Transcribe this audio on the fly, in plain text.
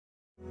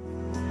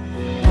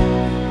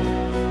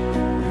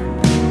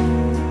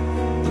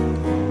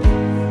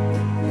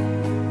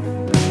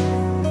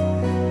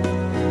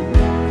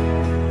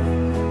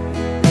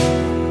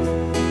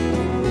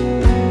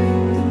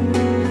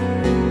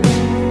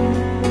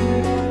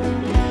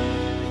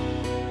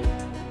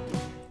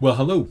Well,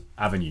 hello,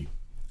 Avenue,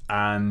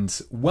 and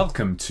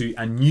welcome to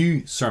a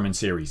new sermon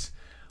series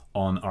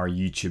on our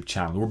YouTube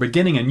channel. We're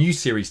beginning a new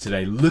series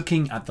today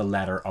looking at the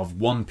letter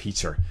of 1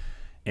 Peter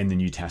in the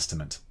New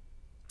Testament.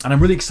 And I'm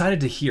really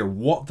excited to hear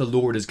what the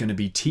Lord is going to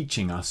be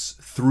teaching us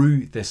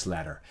through this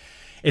letter.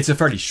 It's a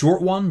fairly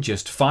short one,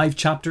 just 5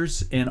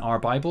 chapters in our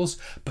Bibles,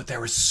 but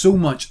there is so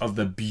much of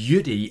the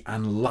beauty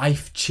and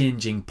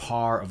life-changing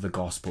power of the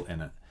gospel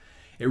in it.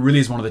 It really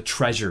is one of the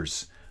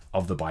treasures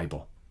of the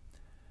Bible.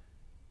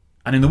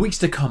 And in the weeks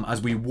to come, as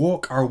we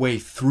walk our way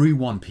through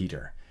 1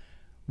 Peter,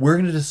 we're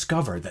going to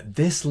discover that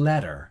this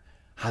letter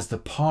has the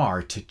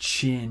power to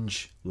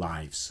change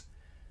lives.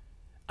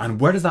 And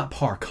where does that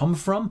power come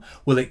from?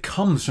 Well, it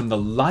comes from the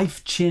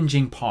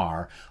life-changing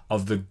power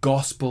of the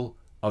gospel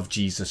of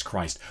Jesus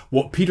Christ.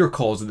 What Peter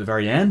calls at the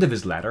very end of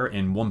his letter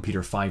in 1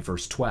 Peter 5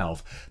 verse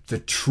 12, the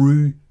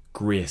true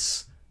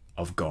grace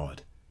of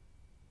God.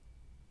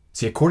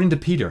 See, according to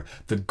Peter,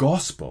 the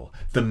gospel,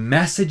 the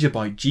message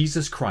about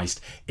Jesus Christ,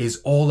 is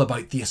all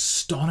about the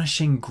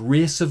astonishing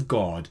grace of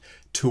God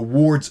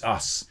towards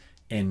us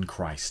in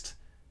Christ.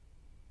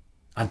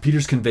 And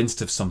Peter's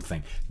convinced of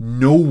something.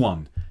 No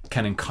one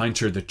can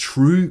encounter the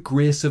true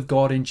grace of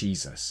God in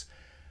Jesus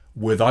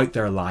without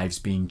their lives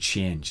being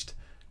changed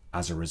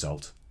as a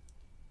result.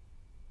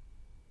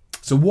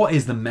 So what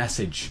is the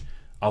message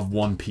of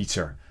 1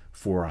 Peter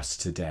for us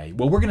today?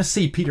 Well, we're going to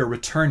see Peter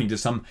returning to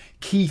some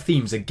key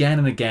themes again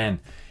and again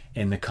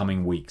in the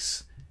coming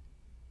weeks.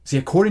 See,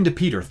 according to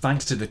Peter,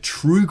 thanks to the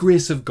true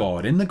grace of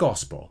God in the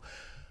gospel,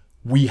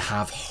 we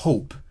have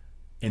hope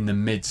in the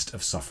midst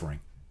of suffering.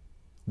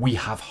 We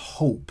have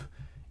hope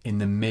in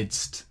the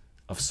midst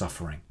of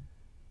suffering.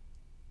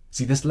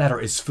 See, this letter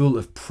is full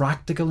of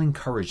practical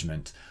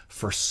encouragement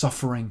for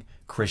suffering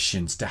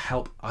Christians to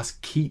help us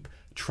keep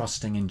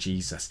trusting in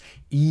Jesus,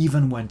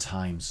 even when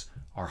times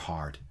are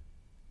hard.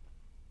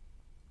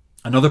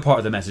 Another part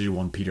of the message of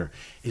 1 Peter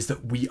is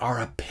that we are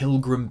a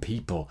pilgrim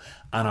people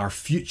and our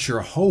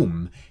future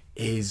home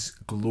is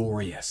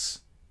glorious.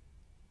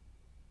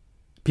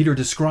 Peter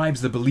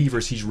describes the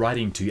believers he's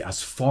writing to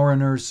as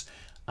foreigners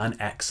and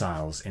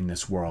exiles in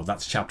this world.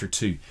 That's chapter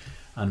 2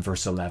 and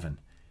verse 11.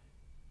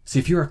 See,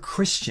 if you're a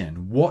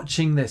Christian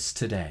watching this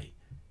today,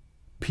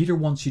 Peter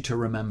wants you to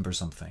remember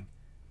something.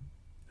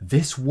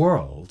 This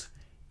world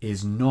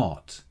is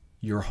not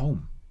your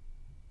home.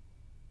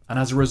 And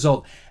as a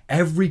result,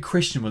 every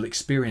Christian will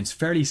experience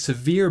fairly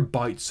severe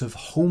bouts of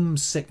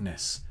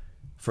homesickness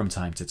from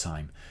time to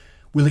time.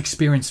 We'll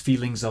experience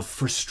feelings of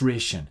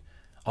frustration,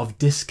 of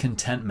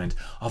discontentment,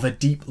 of a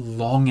deep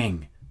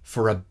longing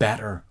for a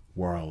better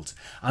world.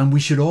 And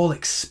we should all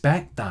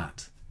expect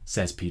that,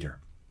 says Peter.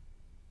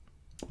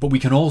 But we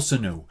can also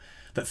know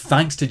that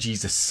thanks to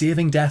Jesus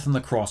saving death on the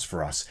cross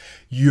for us,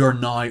 you're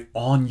now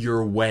on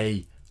your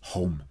way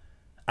home.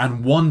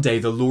 And one day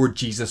the Lord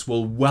Jesus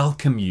will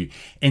welcome you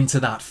into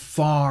that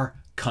far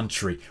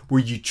country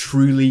where you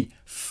truly,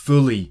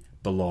 fully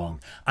belong.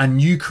 A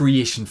new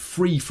creation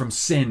free from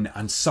sin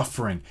and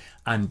suffering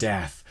and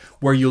death,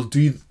 where you'll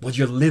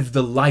live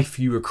the life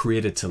you were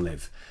created to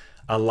live.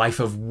 A life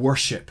of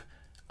worship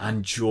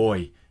and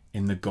joy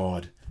in the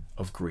God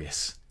of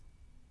grace.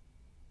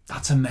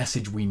 That's a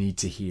message we need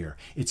to hear.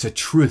 It's a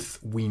truth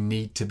we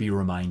need to be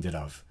reminded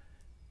of.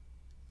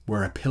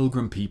 We're a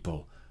pilgrim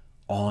people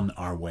on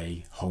our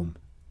way home.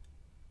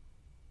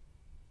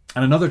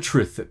 And another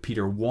truth that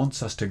Peter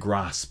wants us to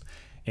grasp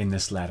in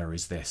this letter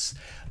is this: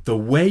 the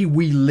way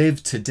we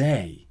live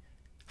today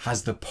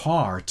has the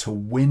power to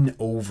win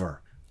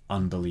over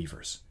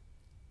unbelievers.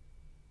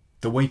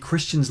 The way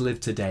Christians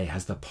live today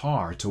has the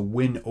power to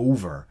win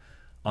over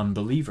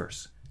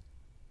unbelievers.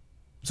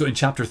 So in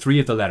chapter 3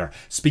 of the letter,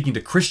 speaking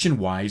to Christian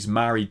wives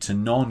married to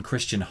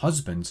non-Christian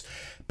husbands,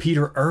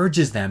 Peter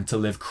urges them to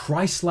live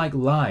Christ-like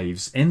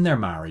lives in their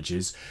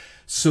marriages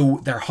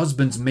so their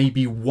husbands may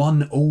be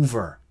won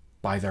over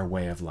by their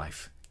way of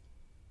life.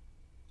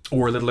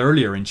 Or a little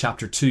earlier in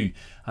chapter 2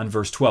 and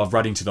verse 12,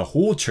 writing to the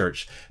whole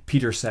church,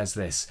 Peter says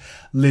this: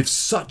 live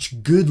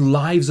such good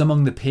lives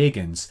among the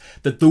pagans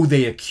that though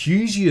they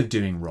accuse you of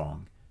doing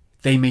wrong,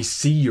 they may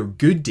see your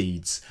good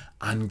deeds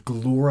and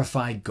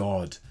glorify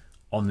God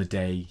on the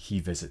day he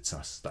visits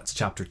us. That's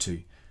chapter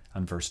 2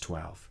 and verse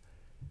 12.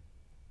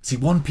 See,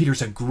 1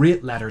 Peter's a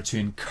great letter to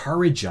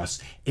encourage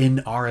us in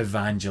our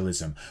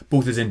evangelism,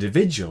 both as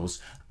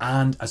individuals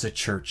and as a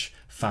church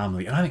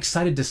family. And I'm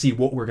excited to see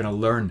what we're going to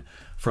learn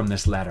from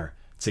this letter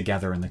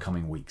together in the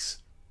coming weeks.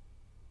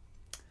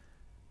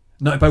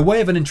 Now, by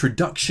way of an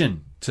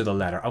introduction to the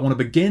letter, I want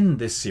to begin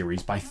this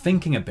series by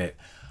thinking a bit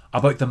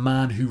about the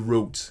man who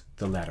wrote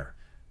the letter,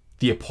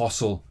 the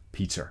Apostle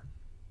Peter.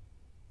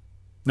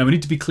 Now, we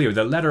need to be clear,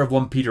 the letter of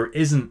 1 Peter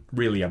isn't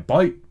really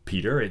about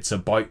Peter, it's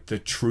about the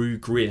true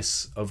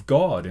grace of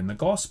God in the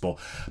gospel.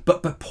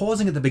 But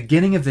pausing at the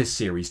beginning of this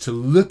series to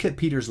look at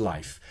Peter's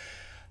life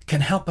can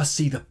help us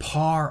see the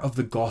power of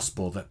the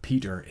gospel that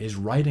Peter is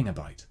writing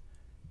about.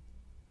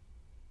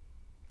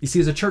 You see,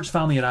 as a church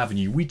family at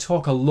Avenue, we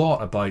talk a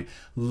lot about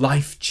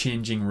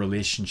life-changing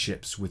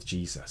relationships with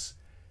Jesus.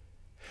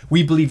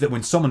 We believe that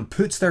when someone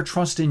puts their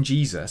trust in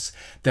Jesus,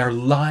 their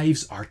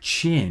lives are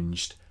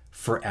changed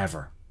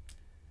forever.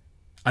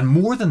 And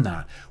more than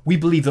that, we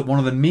believe that one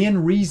of the main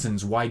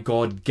reasons why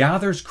God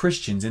gathers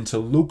Christians into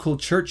local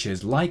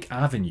churches like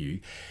Avenue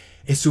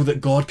is so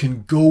that God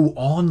can go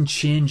on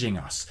changing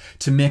us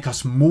to make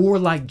us more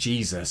like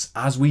Jesus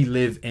as we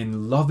live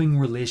in loving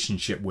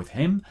relationship with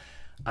Him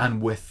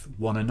and with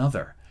one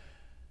another.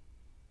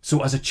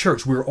 So as a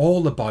church, we're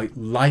all about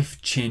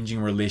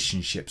life-changing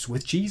relationships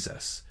with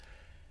Jesus.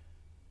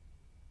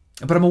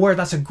 But I'm aware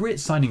that's a great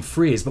sounding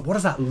phrase, but what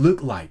does that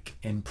look like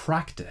in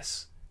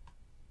practice?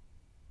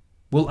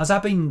 Well, as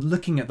I've been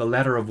looking at the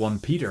letter of 1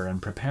 Peter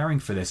and preparing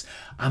for this,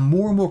 I'm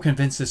more and more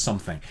convinced of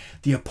something.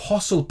 The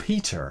Apostle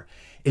Peter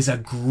is a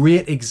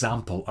great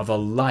example of a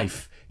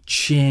life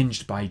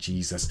changed by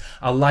Jesus,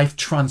 a life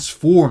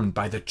transformed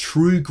by the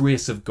true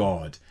grace of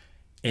God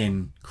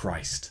in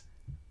Christ.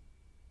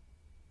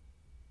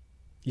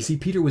 You see,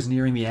 Peter was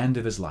nearing the end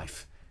of his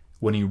life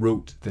when he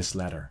wrote this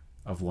letter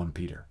of 1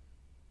 Peter.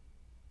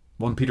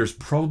 1 Peter's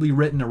probably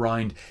written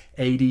around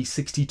AD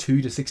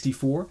 62 to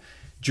 64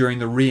 during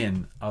the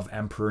reign of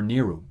Emperor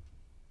Nero.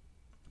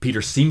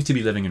 Peter seems to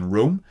be living in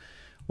Rome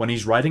when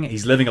he's writing it.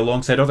 He's living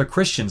alongside other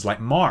Christians like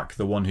Mark,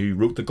 the one who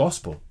wrote the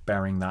Gospel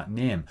bearing that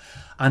name.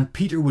 And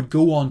Peter would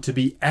go on to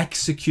be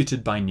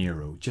executed by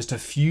Nero just a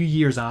few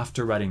years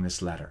after writing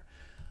this letter,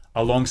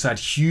 alongside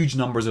huge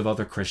numbers of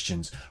other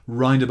Christians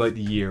round about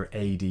the year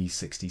AD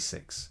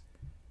 66.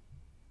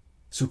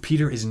 So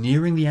Peter is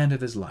nearing the end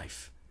of his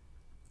life,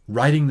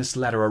 writing this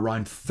letter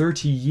around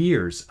 30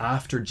 years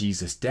after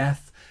Jesus'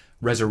 death,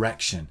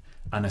 resurrection,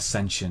 and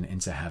ascension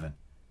into heaven.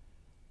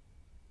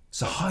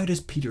 So how does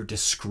Peter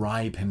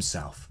describe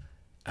himself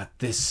at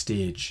this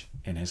stage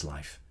in his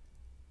life?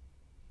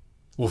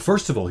 Well,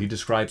 first of all, he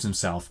describes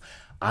himself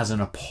as an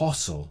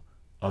apostle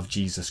of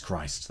Jesus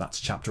Christ. That's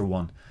chapter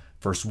 1,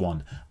 verse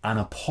 1. An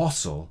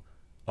apostle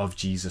of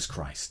Jesus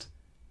Christ.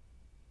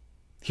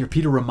 Here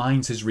Peter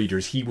reminds his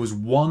readers he was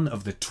one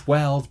of the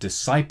 12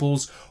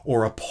 disciples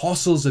or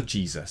apostles of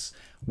Jesus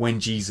when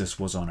Jesus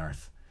was on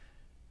earth.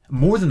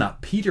 More than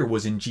that, Peter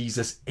was in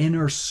Jesus'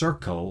 inner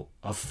circle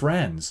of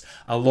friends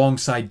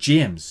alongside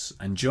James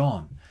and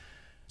John.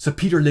 So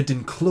Peter lived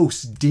in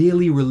close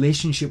daily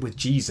relationship with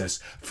Jesus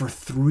for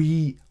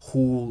 3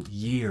 whole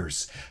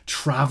years,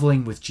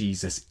 traveling with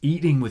Jesus,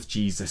 eating with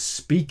Jesus,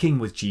 speaking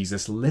with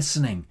Jesus,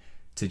 listening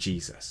to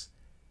Jesus.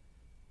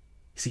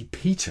 See,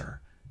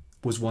 Peter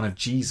was one of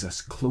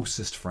Jesus'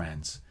 closest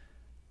friends.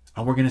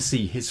 And we're going to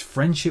see his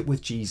friendship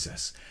with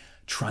Jesus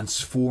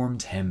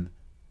transformed him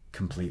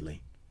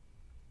completely.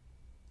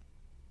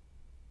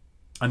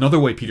 Another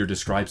way Peter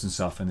describes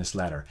himself in this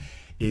letter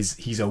is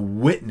he's a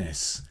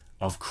witness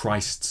of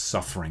Christ's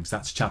sufferings.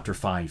 That's chapter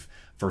 5,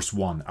 verse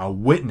 1. A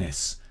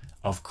witness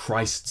of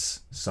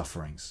Christ's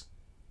sufferings.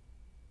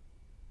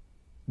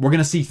 We're going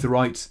to see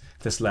throughout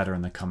this letter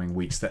in the coming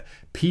weeks that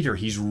Peter,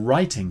 he's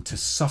writing to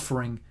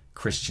suffering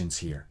Christians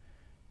here.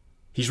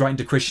 He's writing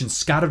to Christians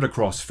scattered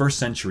across first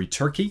century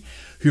Turkey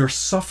who are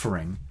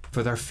suffering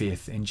for their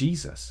faith in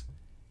Jesus.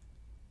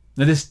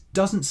 Now, this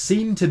doesn't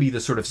seem to be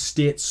the sort of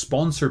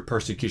state-sponsored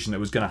persecution that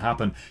was going to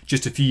happen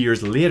just a few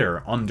years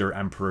later under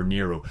Emperor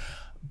Nero.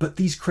 But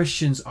these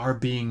Christians are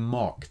being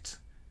mocked.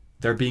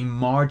 They're being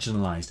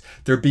marginalized.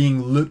 They're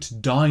being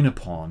looked down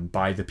upon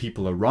by the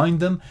people around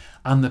them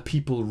and the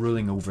people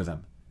ruling over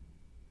them.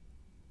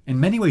 In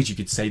many ways, you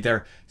could say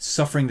they're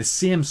suffering the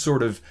same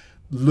sort of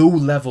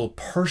low-level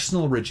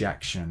personal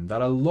rejection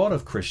that a lot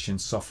of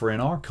Christians suffer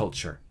in our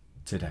culture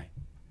today.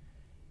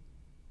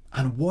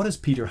 And what does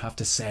Peter have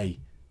to say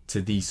to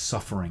these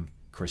suffering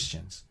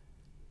Christians?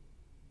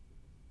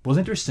 Well,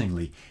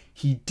 interestingly,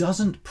 he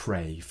doesn't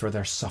pray for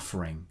their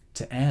suffering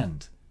to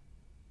end.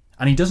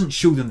 And he doesn't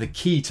show them the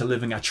key to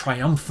living a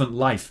triumphant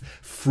life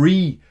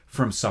free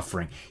from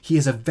suffering. He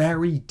has a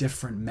very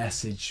different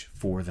message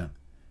for them.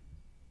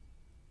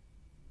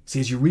 See,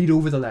 as you read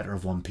over the letter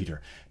of 1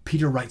 Peter,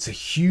 Peter writes a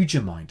huge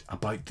amount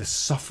about the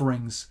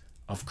sufferings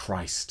of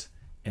Christ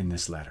in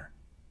this letter.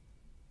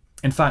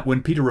 In fact,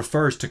 when Peter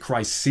refers to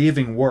Christ's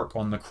saving work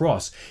on the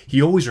cross,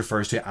 he always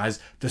refers to it as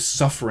the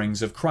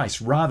sufferings of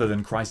Christ rather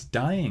than Christ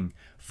dying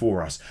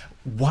for us.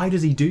 Why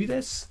does he do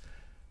this?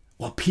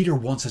 Well, Peter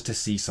wants us to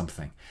see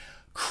something.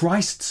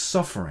 Christ's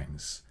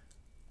sufferings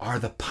are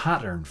the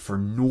pattern for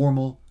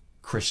normal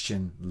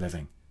Christian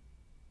living.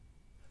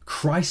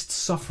 Christ's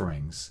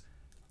sufferings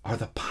are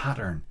the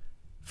pattern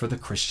for the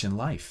Christian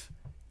life.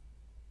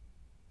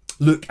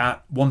 Look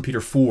at 1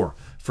 Peter 4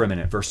 for a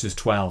minute, verses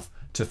 12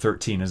 to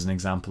 13 as an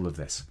example of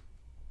this.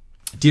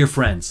 Dear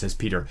friends, says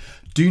Peter,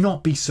 do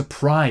not be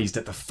surprised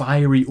at the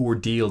fiery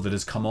ordeal that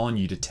has come on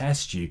you to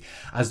test you,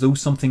 as though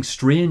something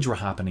strange were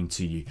happening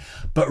to you,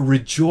 but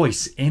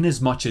rejoice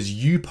inasmuch as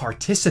you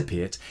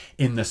participate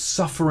in the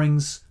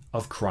sufferings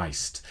of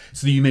Christ,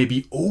 so that you may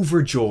be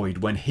overjoyed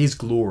when his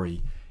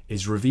glory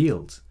is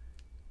revealed.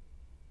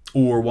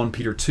 Or 1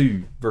 Peter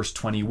 2, verse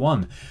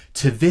 21.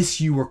 To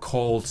this you were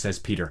called, says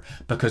Peter,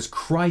 because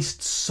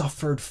Christ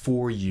suffered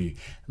for you,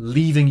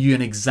 leaving you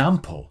an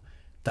example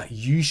that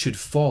you should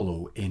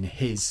follow in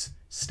his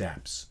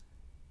steps.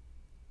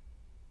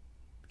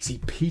 See,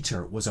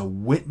 Peter was a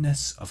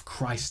witness of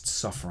Christ's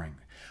suffering,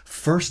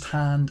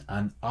 firsthand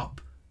and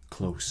up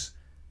close.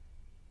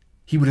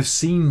 He would have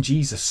seen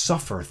Jesus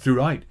suffer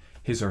throughout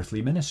his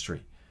earthly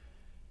ministry,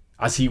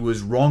 as he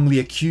was wrongly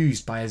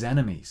accused by his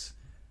enemies,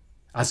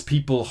 as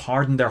people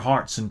hardened their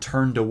hearts and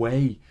turned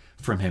away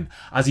from him,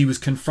 as he was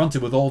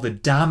confronted with all the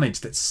damage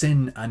that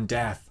sin and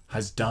death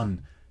has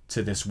done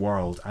to this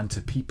world and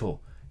to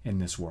people in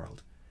this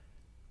world.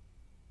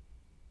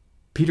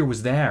 Peter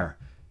was there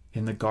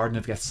in the Garden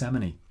of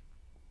Gethsemane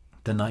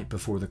the night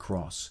before the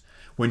cross,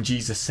 when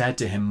Jesus said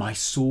to him, "My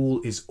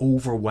soul is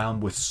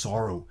overwhelmed with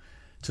sorrow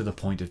to the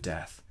point of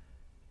death."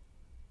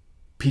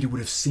 Peter would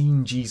have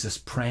seen Jesus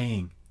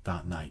praying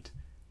that night.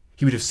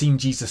 He would have seen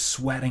Jesus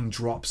sweating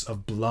drops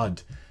of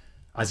blood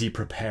as he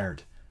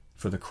prepared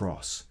for the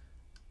cross.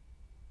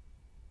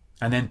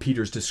 And then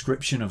Peter's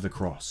description of the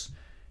cross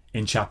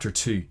in chapter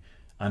 2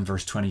 and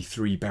verse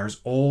 23 bears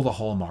all the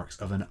hallmarks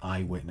of an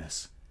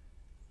eyewitness.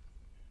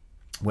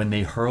 When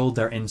they hurled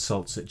their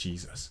insults at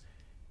Jesus,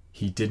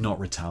 he did not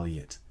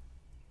retaliate.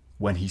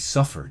 When he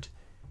suffered,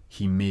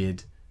 he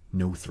made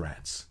no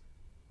threats.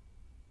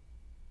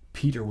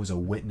 Peter was a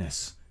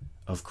witness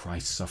of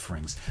Christ's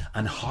sufferings.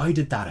 And how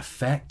did that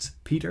affect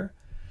Peter?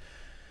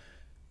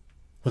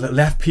 Well, it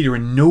left Peter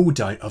in no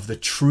doubt of the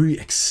true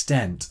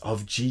extent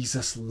of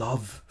Jesus'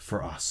 love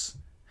for us.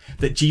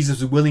 That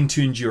Jesus was willing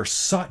to endure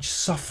such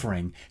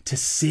suffering to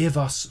save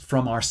us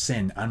from our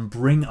sin and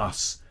bring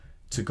us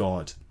to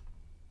God.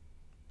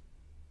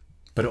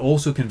 But it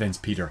also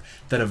convinced Peter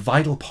that a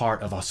vital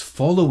part of us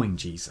following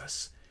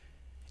Jesus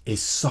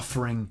is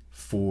suffering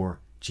for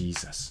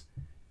Jesus.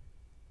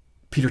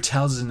 Peter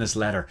tells us in this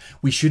letter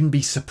we shouldn't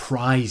be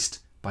surprised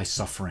by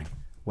suffering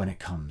when it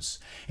comes.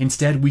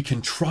 Instead, we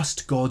can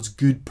trust God's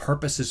good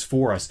purposes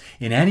for us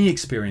in any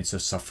experience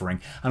of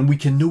suffering, and we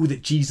can know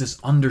that Jesus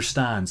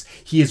understands.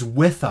 He is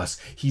with us.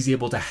 He's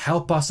able to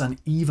help us and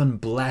even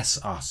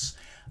bless us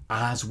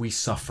as we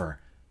suffer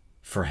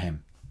for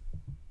him.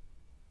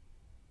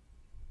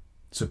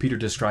 So Peter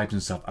describes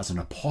himself as an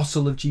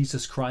apostle of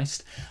Jesus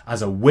Christ,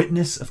 as a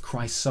witness of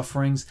Christ's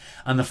sufferings.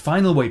 And the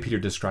final way Peter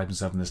describes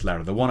himself in this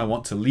letter, the one I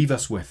want to leave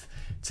us with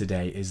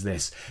today, is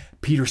this.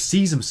 Peter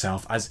sees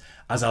himself as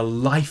a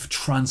life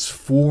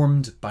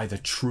transformed by the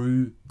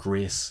true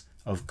grace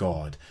of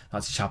God.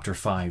 That's chapter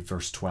 5,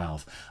 verse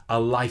 12. A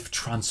life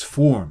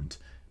transformed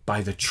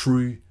by the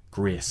true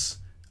grace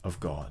of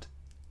God.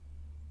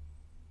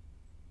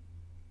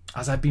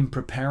 As I've been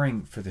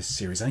preparing for this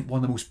series, I think one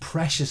of the most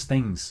precious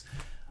things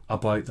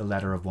about the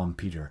letter of 1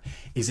 Peter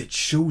is it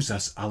shows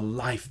us a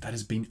life that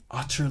has been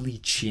utterly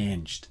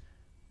changed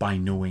by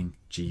knowing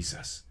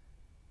Jesus.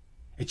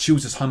 It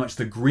shows us how much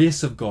the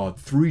grace of God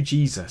through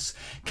Jesus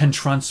can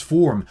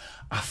transform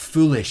a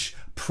foolish,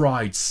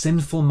 proud,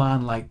 sinful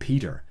man like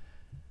Peter,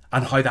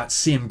 and how that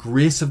same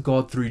grace of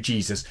God through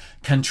Jesus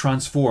can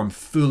transform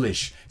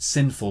foolish,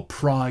 sinful,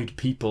 proud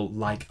people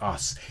like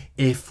us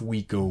if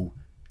we go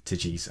to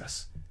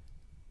Jesus.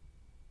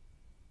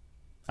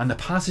 And the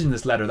passage in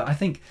this letter that I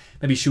think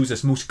maybe shows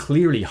us most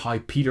clearly how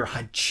Peter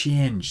had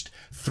changed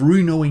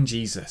through knowing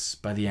Jesus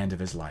by the end of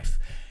his life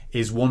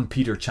is 1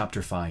 Peter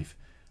chapter 5,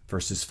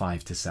 verses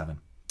 5 to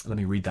 7. Let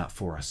me read that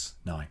for us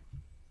now.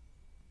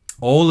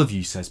 "All of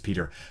you," says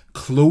Peter,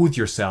 "clothe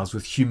yourselves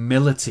with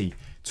humility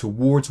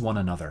towards one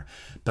another,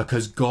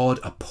 because God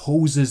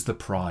opposes the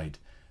proud,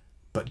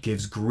 but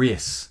gives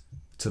grace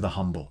to the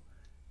humble.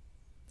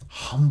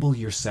 Humble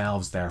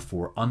yourselves,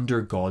 therefore,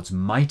 under God's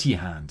mighty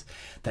hand,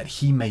 that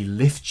he may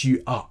lift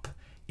you up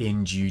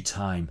in due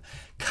time.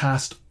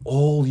 Cast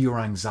all your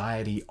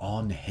anxiety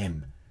on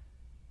him,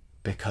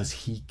 because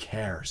he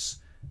cares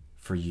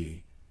for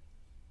you."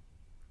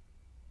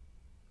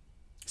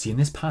 See, in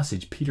this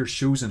passage, Peter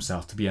shows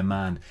himself to be a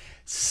man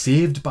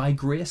saved by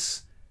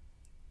grace,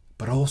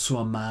 but also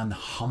a man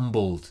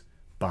humbled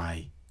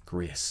by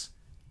grace.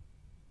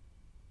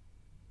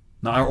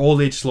 Now, our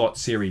All Age Slot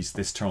series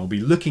this term will be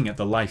looking at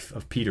the life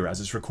of Peter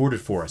as it's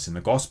recorded for us in the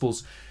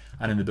Gospels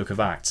and in the book of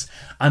Acts.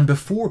 And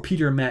before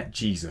Peter met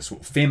Jesus,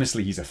 well,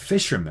 famously he's a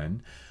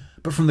fisherman,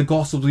 but from the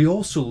Gospels we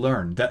also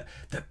learn that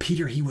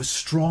Peter, he was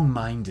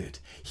strong-minded,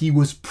 he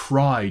was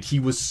proud, he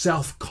was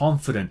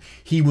self-confident,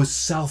 he was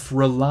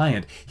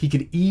self-reliant, he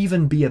could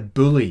even be a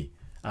bully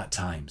at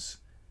times.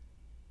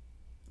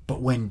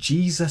 But when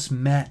Jesus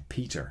met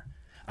Peter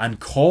and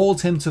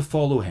called him to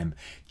follow him,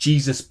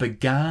 Jesus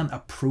began a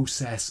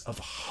process of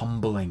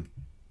humbling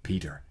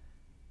Peter.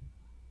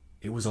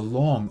 It was a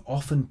long,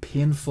 often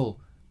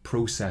painful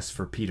process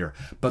for Peter,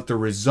 but the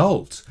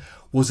result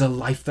was a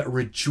life that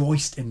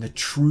rejoiced in the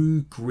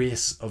true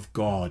grace of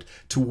God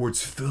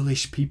towards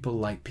foolish people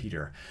like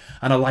Peter,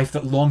 and a life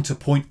that longed to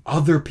point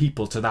other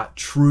people to that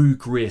true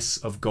grace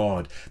of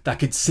God that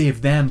could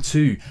save them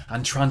too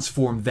and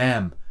transform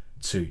them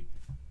too.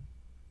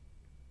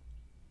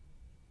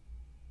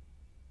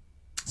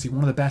 See,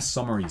 one of the best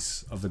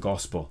summaries of the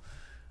gospel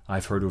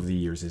I've heard over the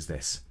years is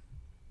this: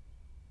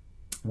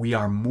 we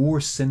are more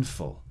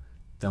sinful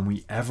than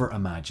we ever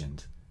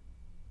imagined,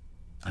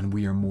 and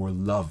we are more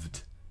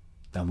loved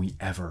than we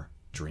ever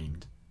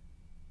dreamed.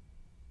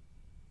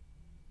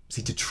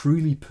 See, to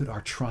truly put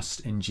our trust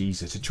in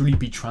Jesus, to truly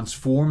be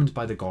transformed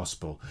by the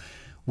gospel,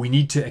 we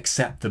need to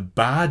accept the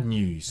bad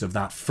news of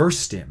that first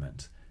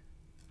statement,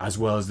 as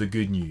well as the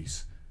good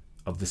news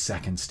of the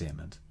second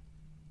statement.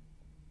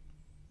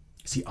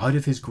 See, out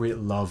of his great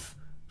love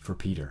for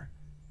Peter,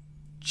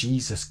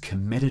 Jesus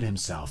committed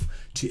himself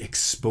to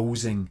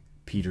exposing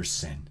Peter's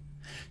sin,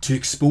 to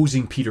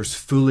exposing Peter's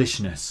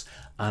foolishness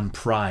and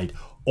pride,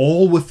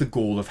 all with the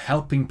goal of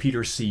helping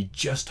Peter see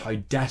just how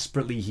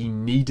desperately he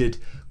needed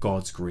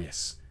God's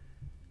grace.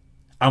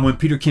 And when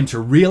Peter came to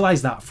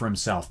realize that for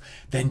himself,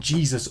 then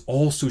Jesus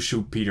also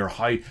showed Peter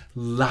how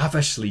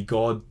lavishly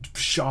God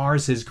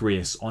showers his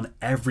grace on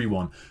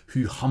everyone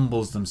who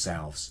humbles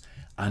themselves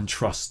and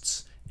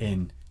trusts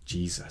in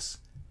Jesus.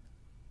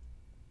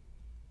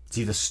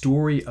 See, the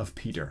story of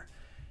Peter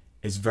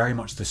is very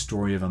much the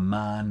story of a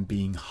man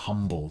being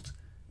humbled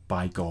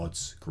by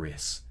God's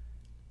grace.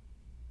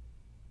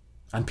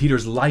 And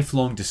Peter's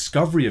lifelong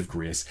discovery of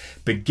grace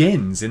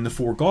begins in the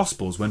four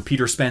Gospels when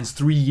Peter spends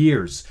 3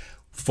 years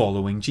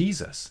following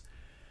Jesus.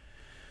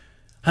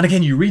 And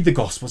again, you read the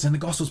Gospels, and in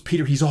the Gospels,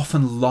 Peter, he's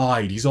often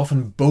loud, he's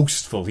often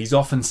boastful, he's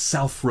often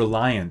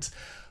self-reliant.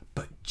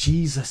 But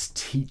Jesus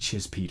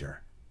teaches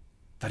Peter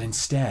that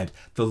instead,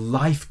 the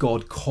life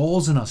God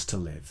calls on us to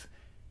live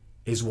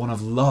is one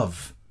of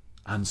love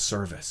and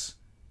service.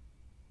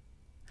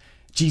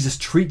 Jesus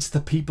treats the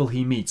people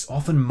he meets,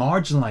 often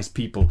marginalized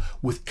people,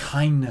 with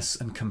kindness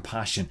and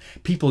compassion.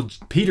 People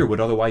Peter would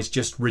otherwise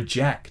just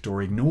reject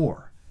or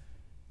ignore.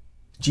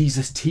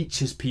 Jesus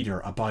teaches Peter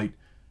about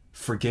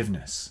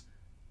forgiveness,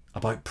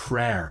 about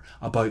prayer,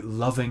 about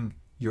loving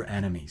your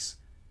enemies.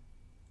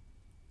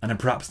 And in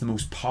perhaps the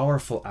most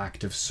powerful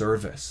act of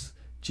service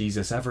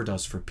Jesus ever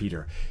does for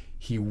Peter,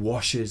 he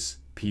washes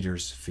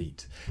Peter's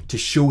feet to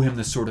show him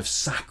the sort of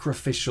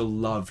sacrificial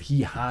love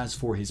he has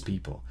for his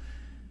people,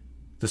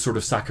 the sort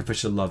of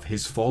sacrificial love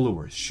his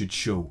followers should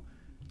show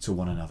to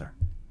one another.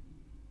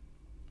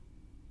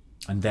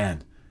 And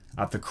then,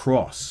 at the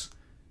cross,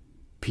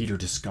 Peter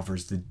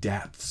discovers the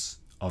depths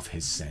of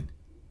his sin.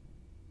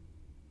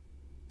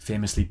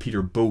 Famously,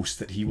 Peter boasts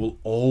that he will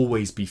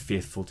always be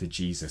faithful to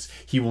Jesus.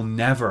 He will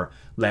never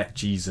let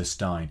Jesus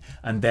down.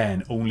 And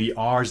then, only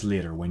hours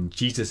later, when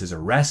Jesus is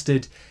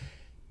arrested,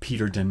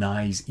 Peter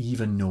denies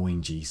even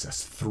knowing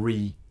Jesus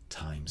 3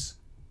 times.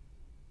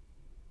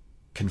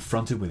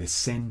 Confronted with his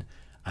sin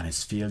and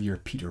his failure,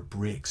 Peter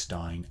breaks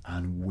down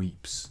and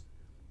weeps.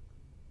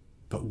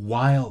 But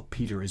while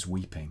Peter is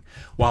weeping,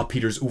 while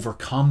Peter's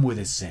overcome with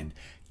his sin,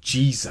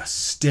 Jesus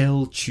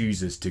still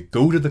chooses to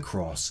go to the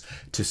cross,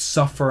 to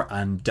suffer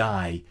and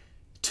die,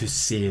 to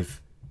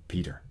save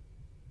Peter.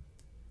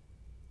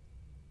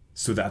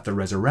 So that at the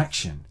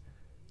resurrection,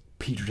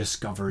 Peter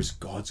discovers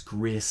God's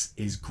grace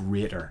is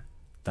greater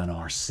than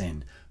our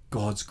sin.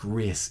 God's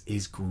grace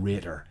is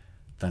greater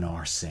than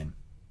our sin.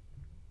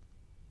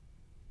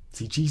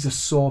 See, Jesus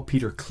saw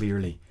Peter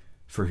clearly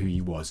for who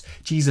he was.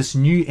 Jesus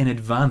knew in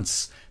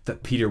advance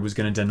that Peter was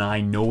going to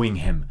deny knowing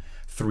him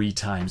 3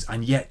 times,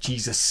 and yet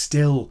Jesus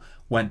still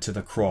went to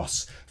the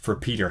cross for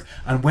Peter.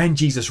 And when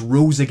Jesus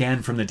rose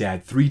again from the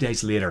dead 3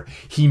 days later,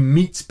 he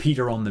meets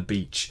Peter on the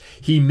beach.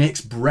 He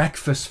makes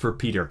breakfast for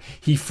Peter.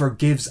 He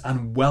forgives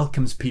and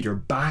welcomes Peter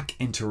back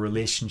into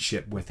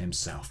relationship with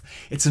himself.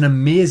 It's an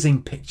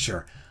amazing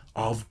picture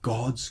of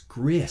God's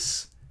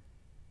grace,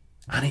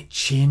 and it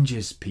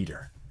changes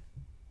Peter.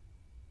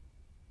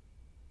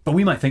 But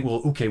we might think,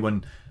 well, okay,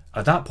 when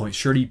at that point,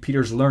 surely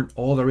Peter's learnt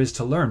all there is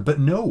to learn. But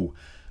no,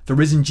 the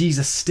risen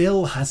Jesus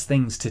still has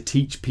things to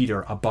teach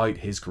Peter about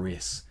his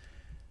grace.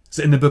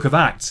 So in the book of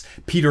Acts,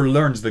 Peter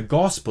learns the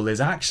gospel is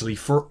actually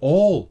for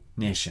all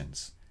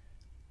nations.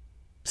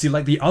 See,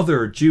 like the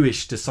other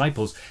Jewish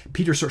disciples,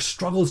 Peter sort of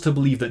struggles to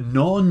believe that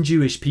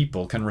non-Jewish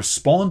people can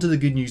respond to the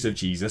good news of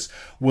Jesus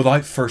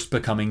without first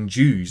becoming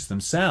Jews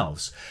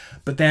themselves.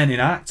 But then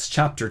in Acts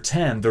chapter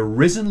 10, the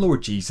risen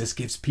Lord Jesus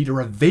gives Peter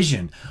a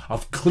vision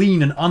of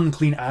clean and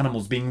unclean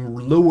animals being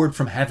lowered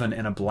from heaven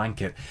in a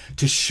blanket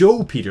to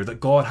show Peter that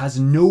God has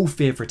no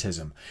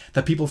favoritism,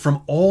 that people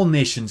from all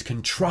nations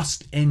can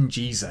trust in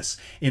Jesus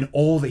in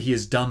all that he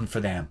has done for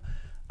them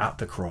at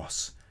the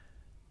cross.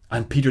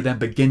 And Peter then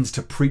begins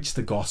to preach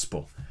the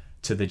gospel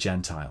to the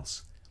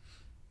Gentiles.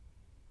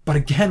 But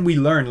again, we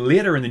learn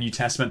later in the New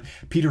Testament,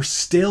 Peter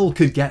still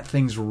could get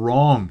things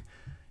wrong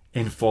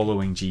in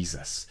following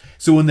Jesus.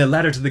 So in the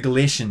letter to the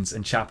Galatians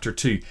in chapter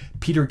 2,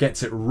 Peter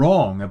gets it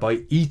wrong about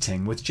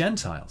eating with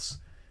Gentiles.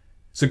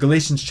 So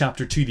Galatians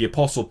chapter 2, the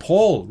Apostle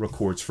Paul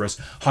records for us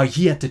how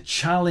he had to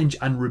challenge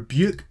and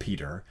rebuke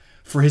Peter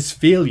for his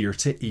failure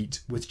to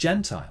eat with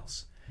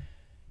Gentiles.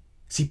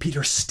 See,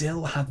 Peter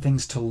still had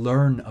things to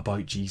learn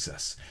about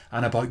Jesus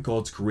and about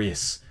God's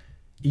grace,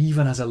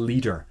 even as a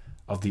leader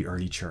of the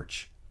early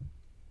church.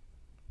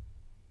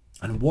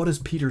 And what does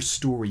Peter's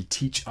story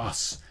teach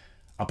us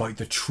about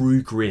the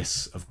true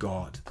grace of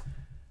God?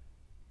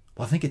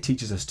 Well, I think it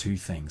teaches us 2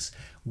 things.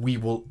 We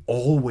will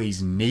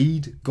always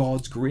need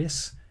God's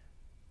grace,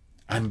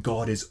 and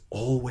God is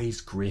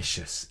always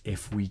gracious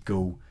if we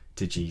go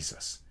to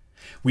Jesus.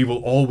 We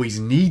will always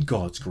need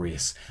God's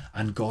grace,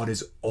 and God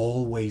is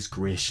always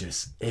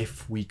gracious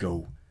if we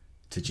go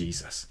to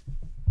Jesus.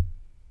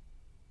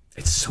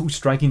 It's so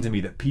striking to me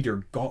that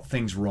Peter got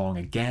things wrong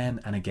again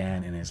and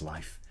again in his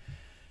life.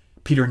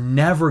 Peter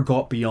never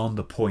got beyond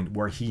the point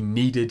where he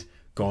needed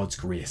God's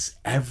grace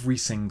every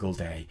single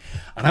day.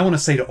 And I want to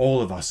say to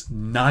all of us,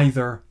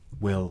 neither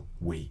will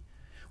we.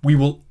 We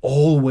will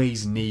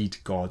always need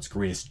God's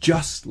grace,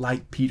 just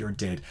like Peter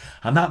did.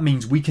 And that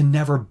means we can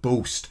never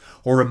boast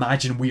or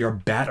imagine we are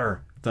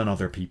better than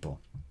other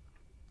people.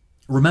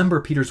 Remember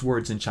Peter's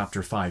words in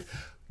chapter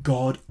 5.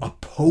 God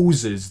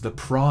opposes the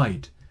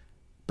proud,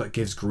 but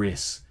gives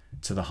grace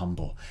to the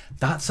humble.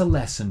 That's a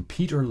lesson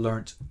Peter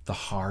learnt the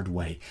hard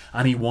way,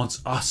 and he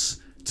wants us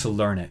to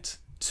learn it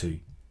too.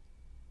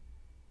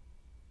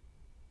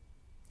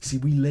 See,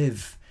 we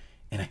live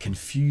in a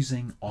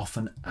confusing,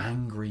 often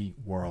angry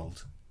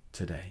world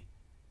today.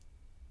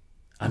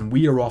 And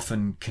we are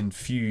often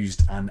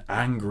confused and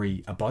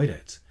angry about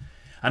it.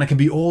 And it can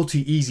be all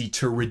too easy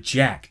to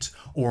reject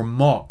or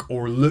mock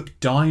or look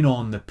down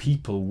on the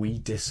people we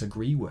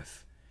disagree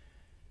with.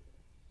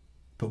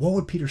 But what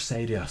would Peter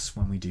say to us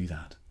when we do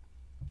that?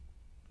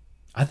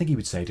 I think he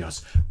would say to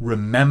us,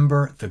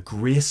 remember the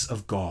grace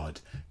of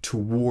God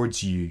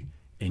towards you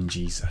in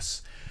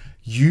Jesus.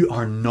 You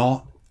are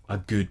not a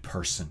good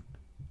person.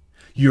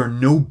 You are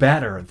no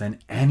better than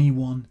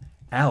anyone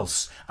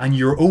else. And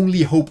your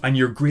only hope and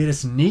your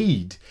greatest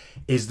need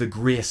is the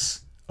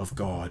grace of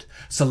God.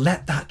 So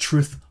let that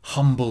truth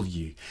humble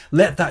you.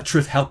 Let that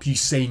truth help you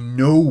say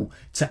no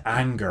to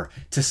anger,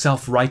 to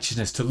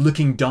self-righteousness, to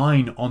looking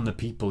down on the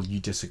people you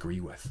disagree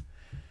with.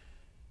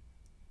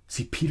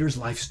 See, Peter's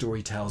life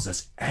story tells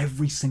us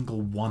every single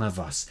one of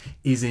us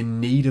is in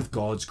need of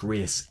God's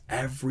grace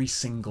every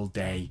single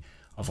day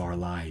of our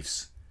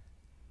lives.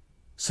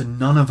 So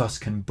none of us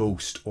can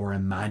boast or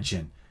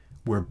imagine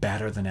we're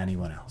better than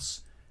anyone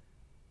else.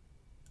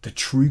 The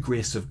true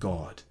grace of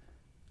God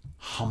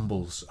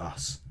humbles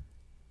us.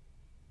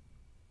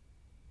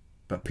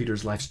 But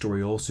Peter's life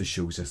story also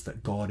shows us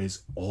that God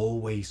is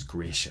always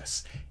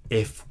gracious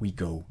if we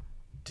go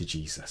to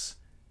Jesus.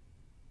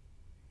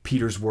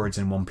 Peter's words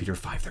in 1 Peter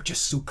 5, they're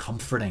just so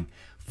comforting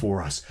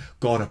for us.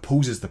 God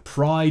opposes the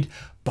proud,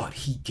 but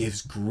he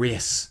gives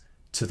grace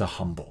to the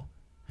humble.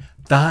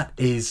 That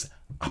is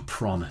a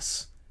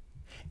promise.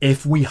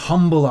 If we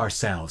humble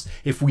ourselves,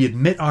 if we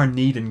admit our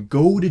need and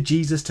go to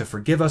Jesus to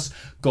forgive us,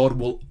 God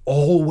will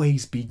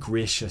always be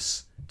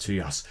gracious to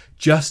us,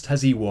 just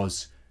as he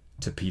was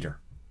to Peter.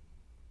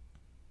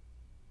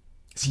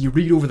 See, you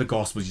read over the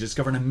Gospels, you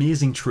discover an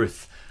amazing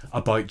truth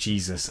about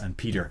Jesus and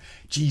Peter.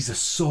 Jesus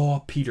saw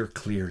Peter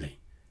clearly.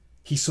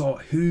 He saw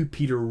who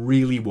Peter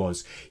really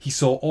was. He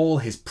saw all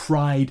his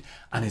pride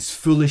and his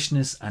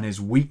foolishness and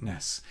his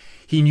weakness.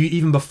 He knew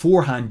even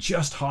beforehand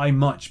just how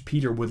much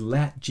Peter would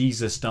let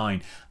Jesus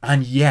down.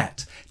 And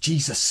yet,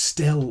 Jesus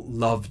still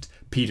loved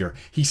Peter.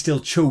 He still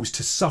chose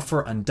to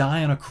suffer and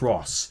die on a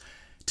cross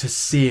to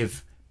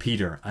save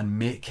Peter and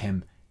make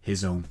him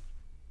his own.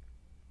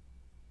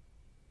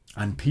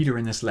 And Peter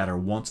in this letter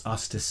wants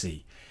us to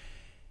see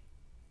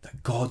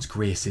that God's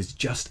grace is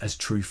just as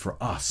true for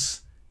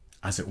us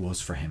as it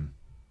was for him.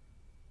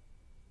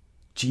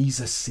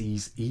 Jesus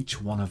sees each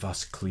one of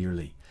us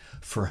clearly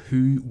for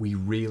who we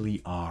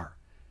really are,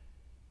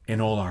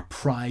 in all our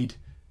pride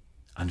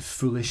and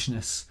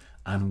foolishness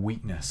and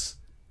weakness.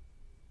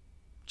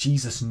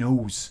 Jesus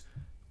knows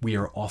we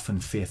are often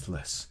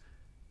faithless.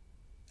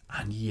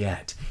 And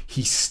yet,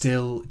 he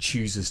still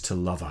chooses to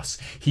love us.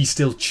 He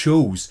still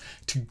chose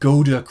to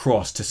go to a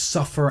cross, to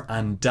suffer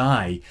and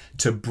die,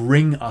 to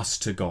bring us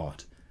to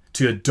God,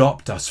 to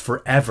adopt us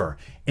forever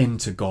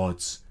into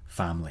God's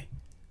family.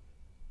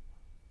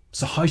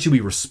 So how should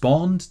we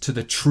respond to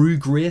the true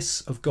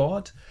grace of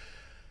God?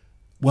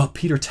 Well,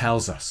 Peter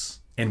tells us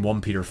in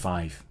 1 Peter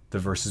 5, the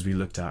verses we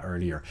looked at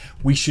earlier,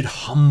 we should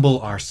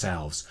humble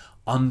ourselves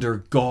under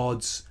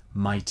God's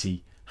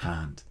mighty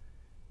hand.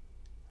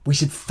 We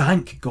should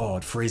thank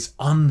God for his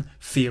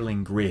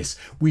unfailing grace.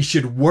 We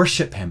should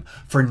worship him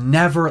for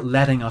never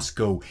letting us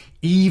go,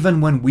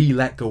 even when we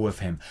let go of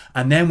him.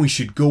 And then we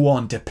should go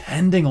on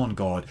depending on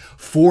God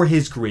for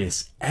his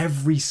grace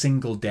every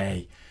single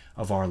day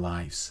of our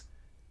lives.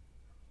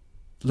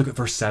 Look at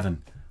verse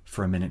 7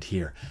 for a minute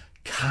here.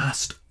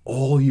 Cast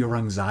all your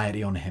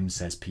anxiety on him,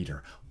 says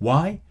Peter.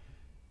 Why?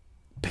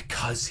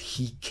 Because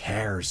he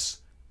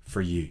cares for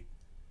you.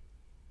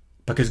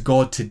 Because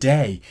God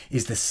today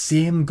is the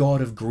same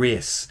God of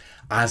grace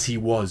as he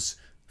was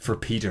for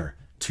Peter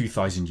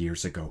 2,000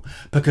 years ago.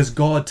 Because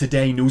God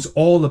today knows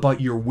all about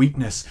your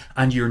weakness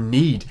and your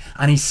need,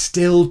 and he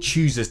still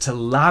chooses to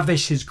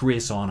lavish his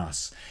grace on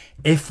us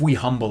if we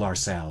humble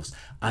ourselves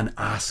and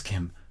ask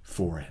him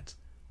for it.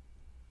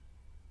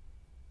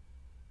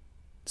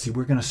 See,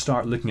 we're going to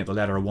start looking at the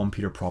letter of 1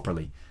 Peter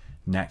properly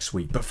next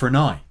week. But for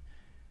now,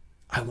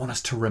 I want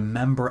us to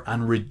remember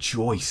and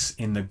rejoice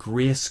in the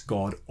grace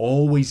God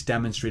always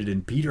demonstrated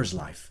in Peter's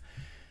life.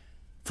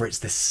 For it's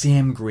the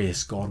same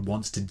grace God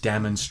wants to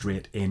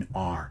demonstrate in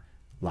our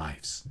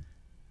lives.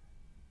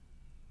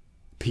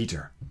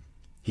 Peter.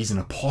 He's an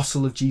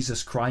apostle of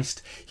Jesus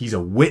Christ. He's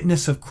a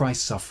witness of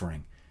Christ's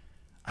suffering.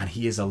 And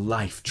he is a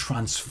life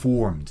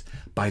transformed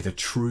by the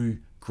true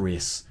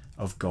grace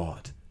of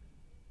God.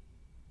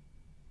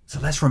 So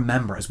let's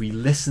remember, as we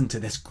listen to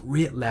this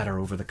great letter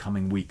over the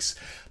coming weeks,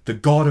 the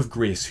God of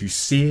grace who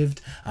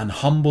saved and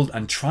humbled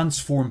and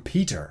transformed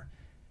Peter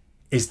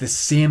is the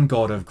same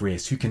God of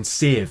grace who can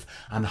save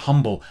and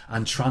humble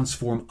and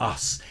transform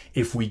us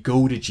if we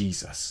go to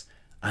Jesus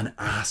and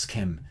ask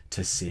him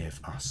to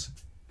save us.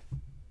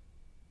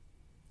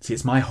 See,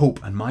 it's my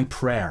hope and my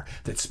prayer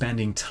that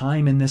spending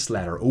time in this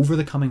letter over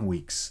the coming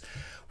weeks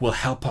will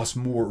help us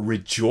more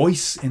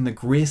rejoice in the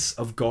grace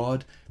of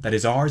God that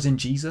is ours in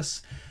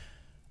Jesus,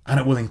 and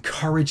it will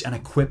encourage and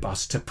equip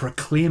us to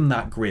proclaim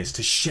that grace,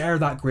 to share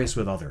that grace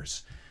with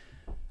others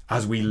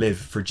as we live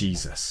for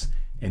Jesus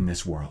in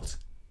this world.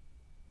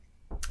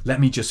 Let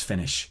me just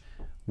finish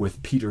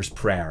with Peter's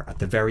prayer at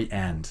the very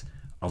end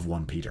of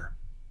 1 Peter.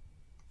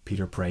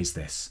 Peter prays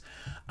this: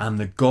 "And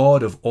the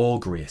God of all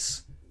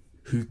grace,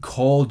 who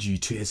called you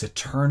to his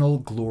eternal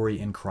glory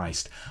in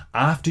Christ,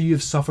 after you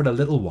have suffered a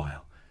little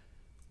while,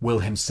 will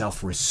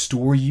himself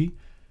restore you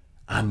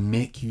and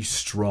make you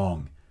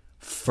strong,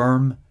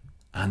 firm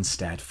and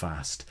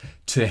steadfast.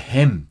 To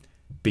him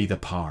be the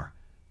power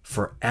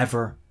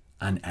forever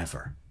and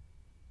ever.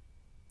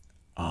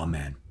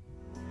 Amen."